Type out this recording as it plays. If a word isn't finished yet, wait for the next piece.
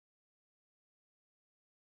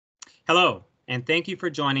Hello, and thank you for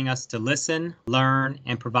joining us to listen, learn,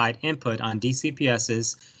 and provide input on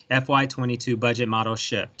DCPS's FY22 budget model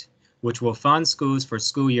shift, which will fund schools for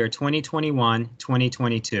school year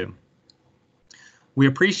 2021-2022. We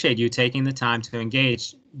appreciate you taking the time to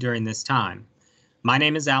engage during this time. My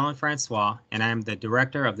name is Alan Francois, and I am the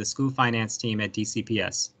director of the school finance team at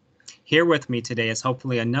DCPS. Here with me today is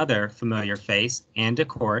hopefully another familiar face, Ann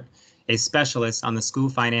DeCourt, a specialist on the school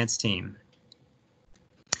finance team.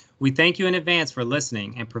 We thank you in advance for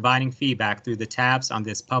listening and providing feedback through the tabs on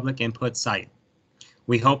this public input site.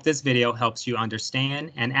 We hope this video helps you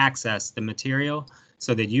understand and access the material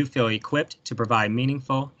so that you feel equipped to provide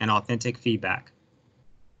meaningful and authentic feedback.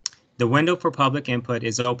 The window for public input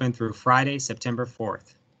is open through Friday, September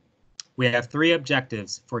 4th. We have 3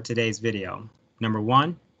 objectives for today's video. Number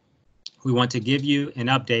 1, we want to give you an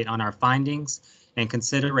update on our findings and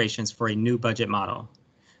considerations for a new budget model.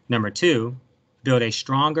 Number 2, build a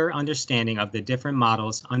stronger understanding of the different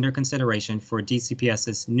models under consideration for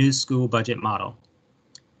DCPS's new school budget model.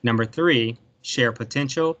 Number 3, share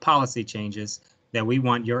potential policy changes that we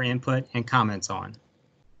want your input and comments on.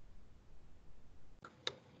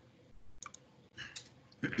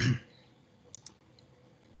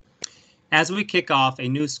 As we kick off a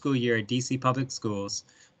new school year at DC Public Schools,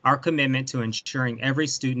 our commitment to ensuring every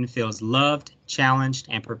student feels loved, challenged,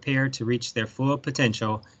 and prepared to reach their full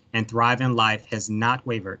potential and thrive in life has not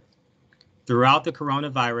wavered. Throughout the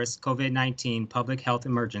coronavirus COVID-19 public health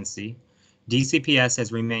emergency, DCPS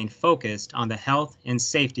has remained focused on the health and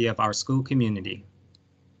safety of our school community,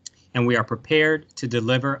 and we are prepared to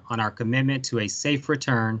deliver on our commitment to a safe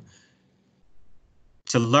return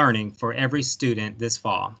to learning for every student this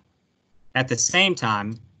fall. At the same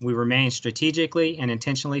time, we remain strategically and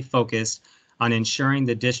intentionally focused on ensuring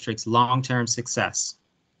the district's long-term success.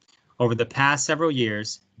 Over the past several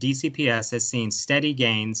years, DCPS has seen steady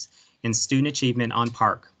gains in student achievement on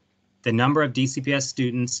PARCC. The number of DCPS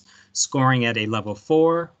students scoring at a level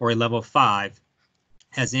 4 or a level 5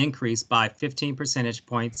 has increased by 15 percentage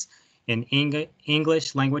points in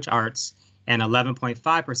English language arts and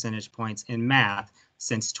 11.5 percentage points in math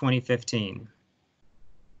since 2015.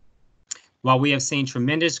 While we have seen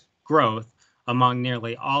tremendous growth among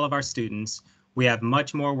nearly all of our students, we have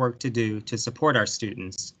much more work to do to support our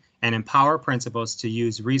students and empower principals to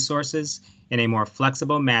use resources in a more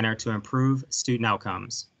flexible manner to improve student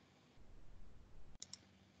outcomes.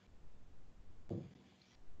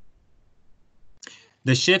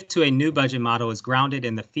 The shift to a new budget model is grounded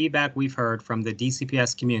in the feedback we've heard from the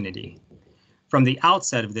DCPS community. From the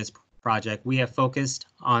outset of this project, we have focused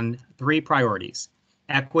on 3 priorities: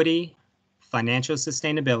 equity, financial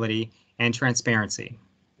sustainability, and transparency.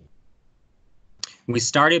 We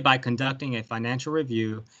started by conducting a financial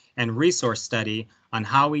review and resource study on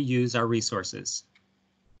how we use our resources.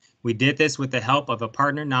 We did this with the help of a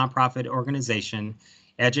partner nonprofit organization,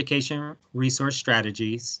 Education Resource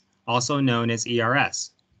Strategies, also known as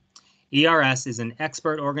ERS. ERS is an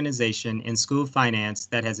expert organization in school finance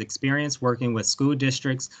that has experience working with school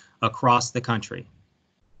districts across the country.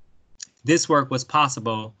 This work was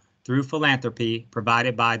possible through philanthropy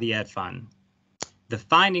provided by the Ed Fund. The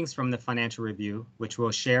findings from the financial review, which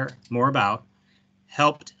we'll share more about,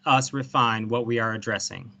 helped us refine what we are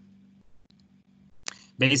addressing.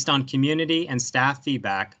 Based on community and staff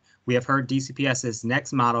feedback, we have heard DCPS's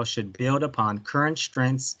next model should build upon current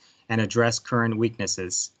strengths and address current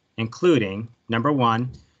weaknesses, including, number 1,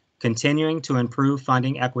 continuing to improve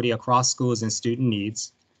funding equity across schools and student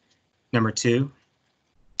needs. Number 2,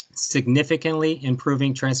 significantly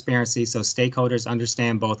improving transparency so stakeholders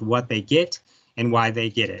understand both what they get and why they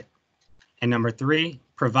get it. And number 3,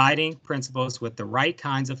 providing principals with the right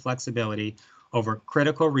kinds of flexibility over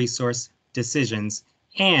critical resource decisions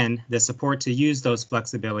and the support to use those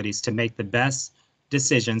flexibilities to make the best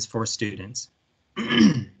decisions for students.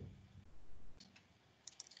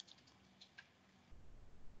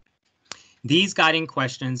 These guiding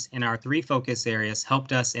questions in our 3 focus areas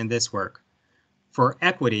helped us in this work. For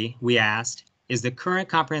equity, we asked, is the current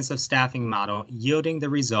comprehensive staffing model yielding the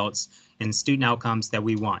results and student outcomes that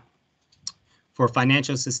we want? For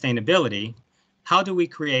financial sustainability, how do we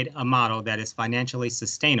create a model that is financially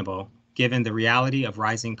sustainable given the reality of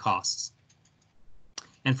rising costs?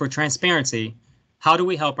 And for transparency, how do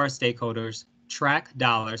we help our stakeholders track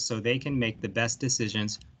dollars so they can make the best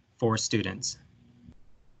decisions for students?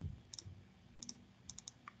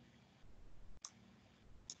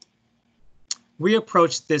 We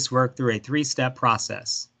approached this work through a 3-step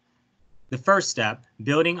process. The first step,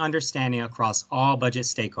 building understanding across all budget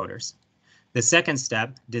stakeholders. The second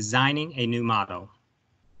step, designing a new model.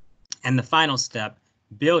 And the final step,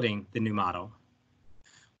 building the new model.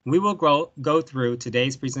 We will go through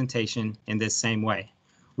today's presentation in this same way.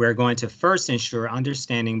 We're going to first ensure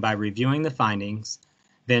understanding by reviewing the findings,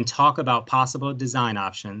 then talk about possible design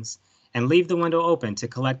options, and leave the window open to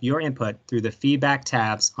collect your input through the feedback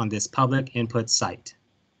tabs on this public input site.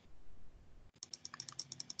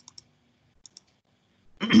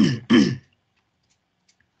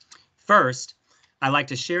 First, I'd like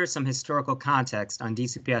to share some historical context on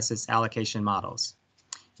DCPS's allocation models.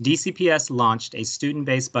 DCPS launched a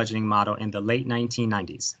student-based budgeting model in the late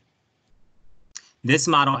 1990s. This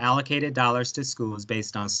model allocated dollars to schools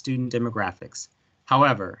based on student demographics.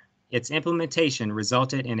 However, its implementation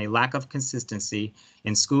resulted in a lack of consistency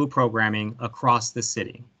in school programming across the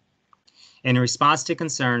city. In response to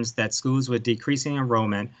concerns that schools with decreasing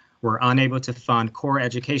enrollment were unable to fund core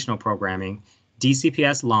educational programming,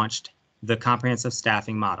 DCPS launched the comprehensive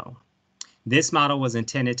staffing model. This model was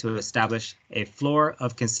intended to establish a floor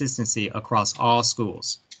of consistency across all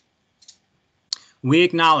schools. We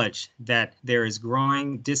acknowledge that there is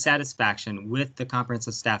growing dissatisfaction with the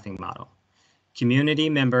comprehensive staffing model. Community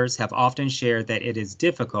members have often shared that it is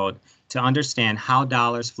difficult to understand how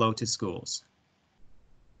dollars flow to schools.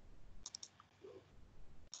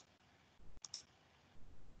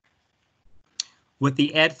 With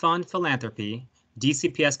the Ed Fund philanthropy,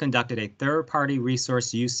 DCPS conducted a third-party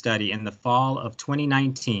resource use study in the fall of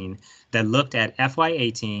 2019 that looked at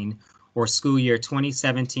FY18 or school year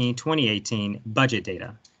 2017-2018 budget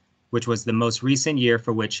data, which was the most recent year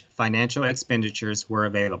for which financial expenditures were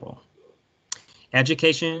available.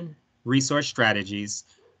 Education Resource Strategies,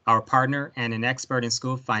 our partner and an expert in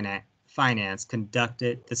school finance,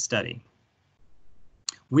 conducted the study.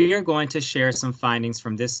 We are going to share some findings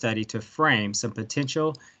from this study to frame some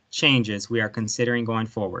potential changes we are considering going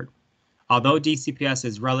forward. Although DCPS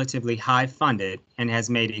is relatively high funded and has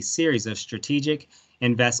made a series of strategic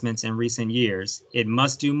investments in recent years, it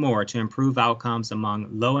must do more to improve outcomes among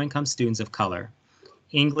low-income students of color,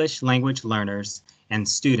 English language learners, and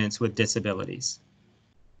students with disabilities.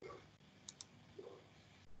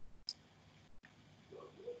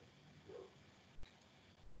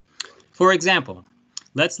 For example,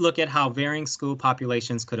 let's look at how varying school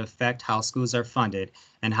populations could affect how schools are funded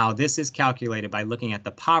and how this is calculated by looking at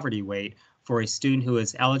the poverty weight for a student who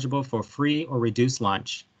is eligible for free or reduced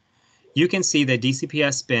lunch. You can see that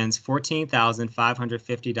DCPS spends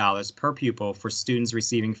 $14,550 per pupil for students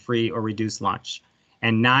receiving free or reduced lunch,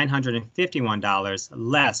 and $951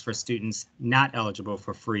 less for students not eligible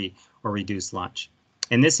for free or reduced lunch.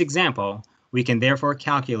 In this example, we can therefore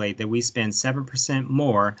calculate that we spend 7%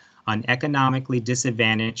 more on economically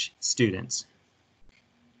disadvantaged students.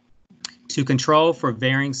 To control for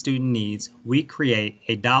varying student needs, we create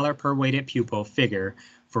a dollar per weighted pupil figure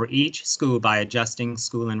for each school by adjusting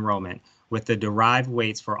school enrollment with the derived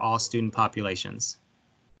weights for all student populations.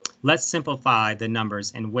 Let's simplify the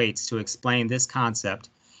numbers and weights to explain this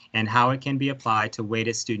concept and how it can be applied to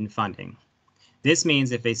weighted student funding. This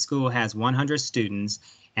means if a school has 100 students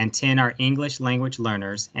and 10 are English language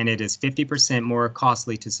learners and it is 50% more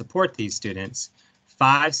costly to support these students,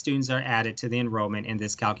 5 students are added to the enrollment in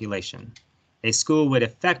this calculation. A school would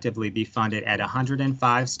effectively be funded at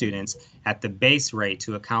 105 students at the base rate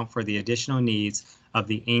to account for the additional needs of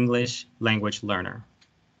the English language learner.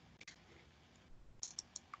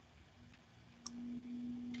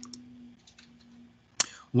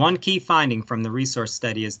 One key finding from the resource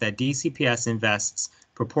study is that DCPS invests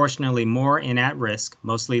proportionally more in at-risk,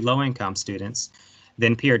 mostly low-income students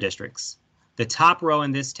than peer districts. The top row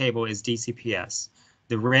in this table is DCPS.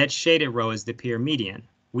 The red shaded row is the peer median.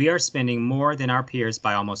 We are spending more than our peers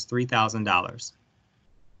by almost $3,000.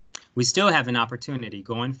 We still have an opportunity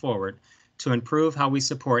going forward to improve how we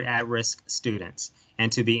support at-risk students and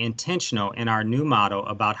to be intentional in our new model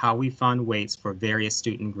about how we fund weights for various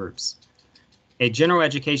student groups. A general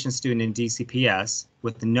education student in DCPS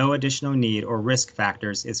with no additional need or risk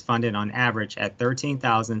factors is funded on average at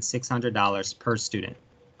 $13,600 per student.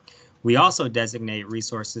 We also designate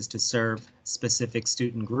resources to serve specific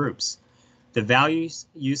student groups. The values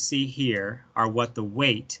you see here are what the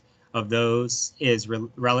weight of those is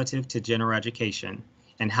relative to general education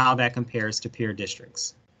and how that compares to peer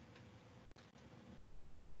districts.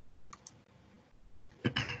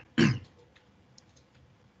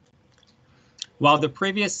 While the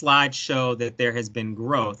previous slide showed that there has been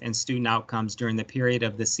growth in student outcomes during the period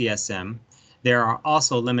of the CSM, there are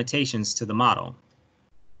also limitations to the model.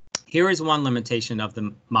 Here is one limitation of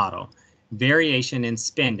the model: variation in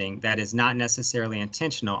spending that is not necessarily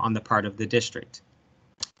intentional on the part of the district.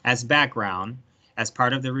 As background, as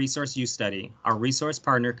part of the resource use study, our resource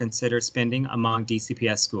partner considered spending among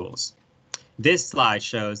DCPS schools. This slide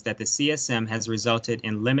shows that the CSM has resulted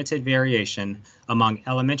in limited variation among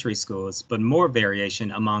elementary schools, but more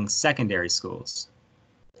variation among secondary schools.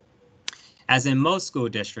 As in most school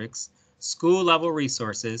districts, school-level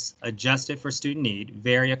resources adjusted for student need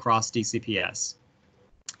vary across DCPS.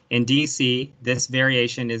 In DC, this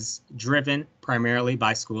variation is driven primarily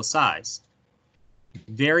by school size.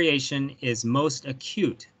 Variation is most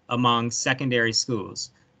acute among secondary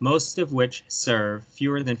schools, most of which serve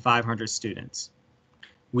fewer than 500 students.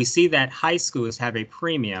 We see that high schools have a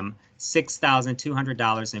premium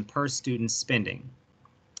 $6,200 in per student spending,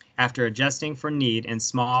 after adjusting for need in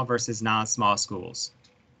small versus non-small schools.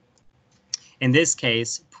 In this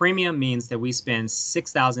case, premium means that we spend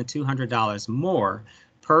 $6,200 more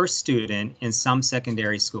per student in some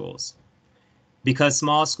secondary schools. Because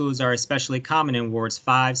small schools are especially common in wards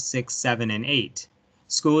 5, 6, 7, and 8,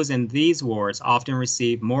 schools in these wards often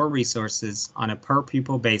receive more resources on a per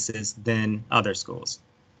pupil basis than other schools.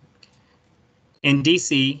 In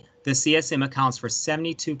DC, the CSM accounts for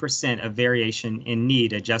 72% of variation in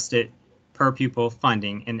need adjusted per pupil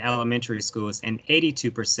funding in elementary schools and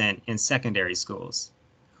 82% in secondary schools.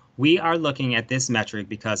 We are looking at this metric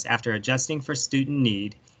because after adjusting for student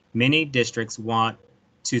need, many districts want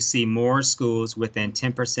to see more schools within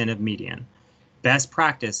 10% of median. Best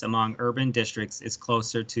practice among urban districts is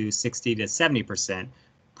closer to 60 to 70%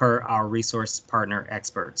 per our resource partner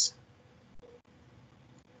experts.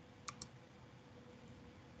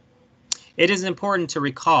 It is important to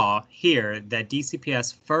recall here that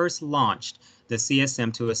DCPS first launched the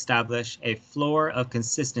CSM to establish a floor of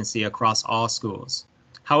consistency across all schools.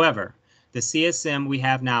 However, the CSM we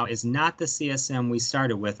have now is not the CSM we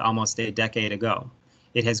started with almost a decade ago.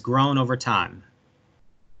 It has grown over time.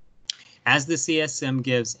 As the CSM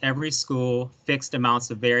gives every school fixed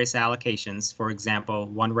amounts of various allocations, for example,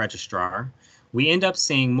 one registrar, we end up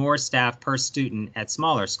seeing more staff per student at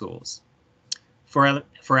smaller schools.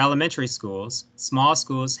 For elementary schools, small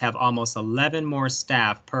schools have almost 11 more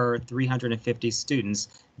staff per 350 students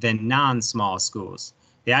than non-small schools.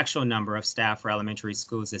 The actual number of staff for elementary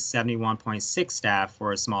schools is 71.6 staff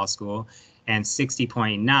for a small school and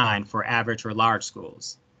 60.9 for average or large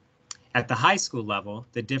schools. At the high school level,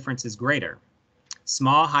 the difference is greater.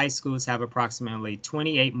 Small high schools have approximately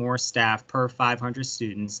 28 more staff per 500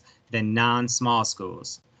 students than non-small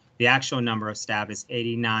schools. The actual number of staff is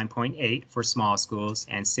 89.8 for small schools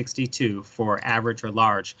and 62 for average or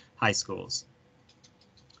large high schools.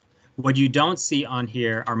 What you don't see on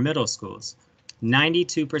here are middle schools.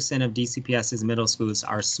 92% of DCPS's middle schools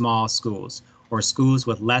are small schools, or schools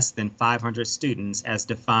with less than 500 students as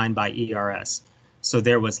defined by ERS. So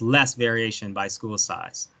there was less variation by school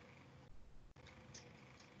size.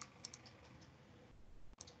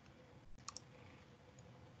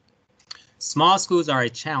 Small schools are a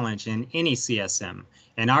challenge in any CSM,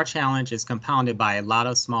 and our challenge is compounded by a lot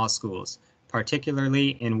of small schools, particularly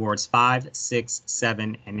in wards 5, 6,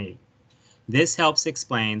 7, and 8. This helps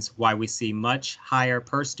explains why we see much higher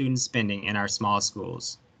per student spending in our small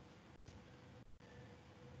schools.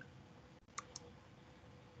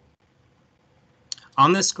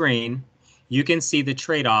 On the screen, you can see the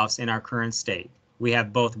trade-offs in our current state. We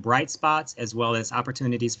have both bright spots as well as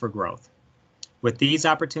opportunities for growth. With these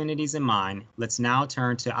opportunities in mind, let's now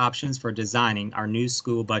turn to options for designing our new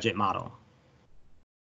school budget model.